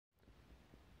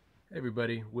Hey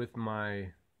everybody, with my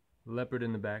leopard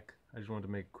in the back, I just wanted to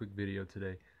make a quick video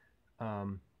today.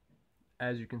 Um,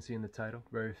 as you can see in the title,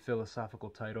 very philosophical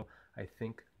title, I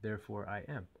think, therefore I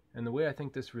am. And the way I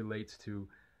think this relates to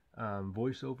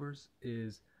voiceovers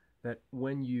is that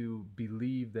when you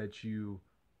believe that you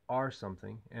are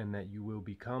something and that you will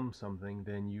become something,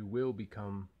 then you will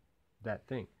become that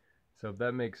thing. So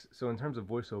in terms of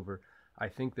voiceover, I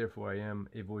think, therefore I am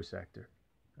a voice actor.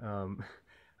 Um,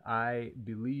 I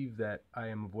believe that I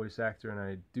am a voice actor and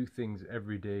I do things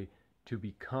every day to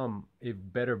become a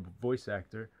better voice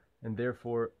actor, and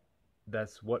therefore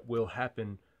that's what will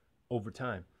happen over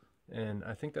time. And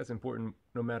I think that's important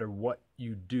no matter what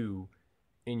you do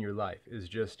in your life, is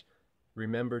just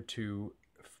remember to,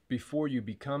 before you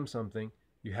become something,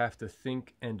 you have to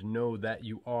think and know that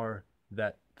you are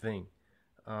that thing.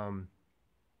 Um,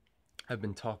 I've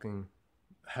been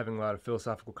having a lot of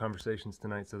philosophical conversations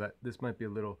tonight, so that this might be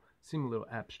seem a little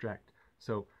abstract.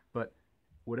 But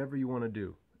whatever you want to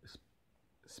do,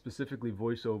 specifically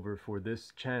voiceover for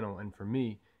this channel and for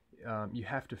me, you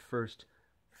have to first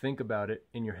think about it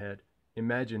in your head,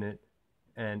 imagine it,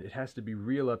 and it has to be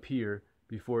real up here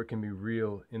before it can be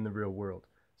real in the real world.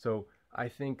 So I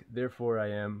think, therefore I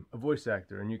am a voice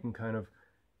actor, and you can kind of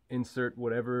insert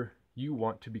whatever you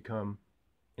want to become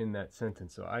in that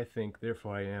sentence. So I think,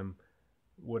 therefore I am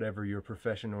whatever your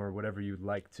profession or whatever you'd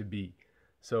like to be.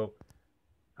 So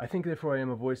I think, therefore I am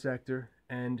a voice actor,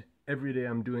 and every day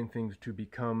I'm doing things to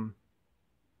become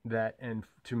that and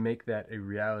to make that a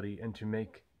reality and to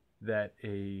make that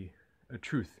a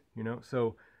truth, you know?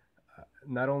 So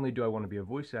not only do I want to be a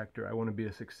voice actor, I want to be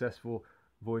a successful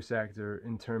voice actor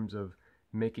in terms of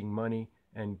making money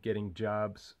and getting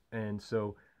jobs. And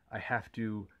so I have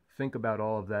to think about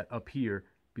all of that up here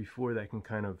before that can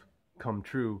kind of come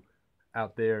true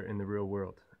out there in the real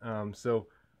world. So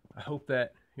I hope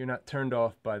that you're not turned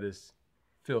off by this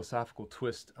philosophical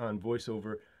twist on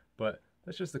voiceover, but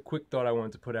that's just a quick thought I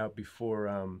wanted to put out before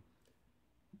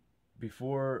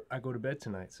I go to bed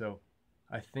tonight. So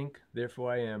I think,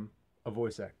 therefore I am a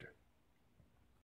voice actor.